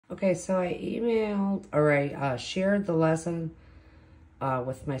Okay, so I emailed, or I shared the lesson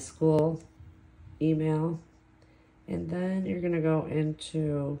with my school email. And then you're going to go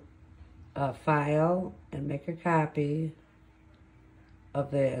into a file and make a copy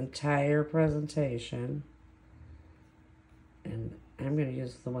of the entire presentation. And I'm going to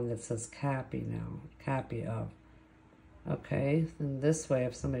use the one that says copy now, copy of. Okay, and this way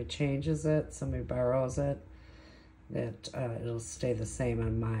if somebody changes it, somebody borrows it, that it'll stay the same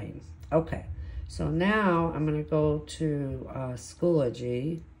on mine. Okay, so now I'm going to go to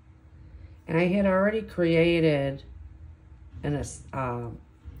Schoology, and I had already created a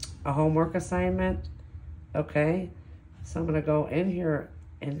homework assignment. Okay, so I'm going to go in here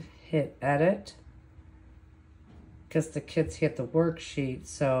and hit edit, because the kids hit the worksheet,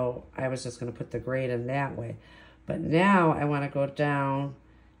 so I was just going to put the grade in that way. But now I want to go down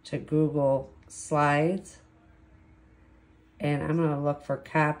to Google Slides, and I'm going to look for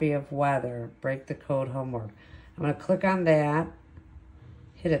copy of weather, break the code homework. I'm going to click on that,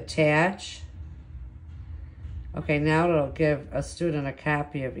 hit attach. Okay, now it'll give a student a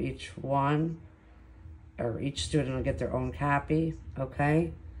copy of each one, or each student will get their own copy,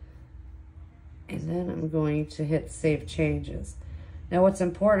 okay? And then I'm going to hit save changes. Now what's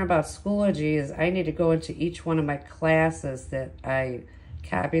important about Schoology is I need to go into each one of my classes that I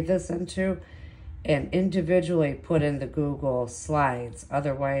copied this into and individually put in the Google Slides.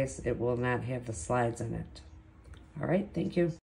 Otherwise, it will not have the slides in it. All right, thank you.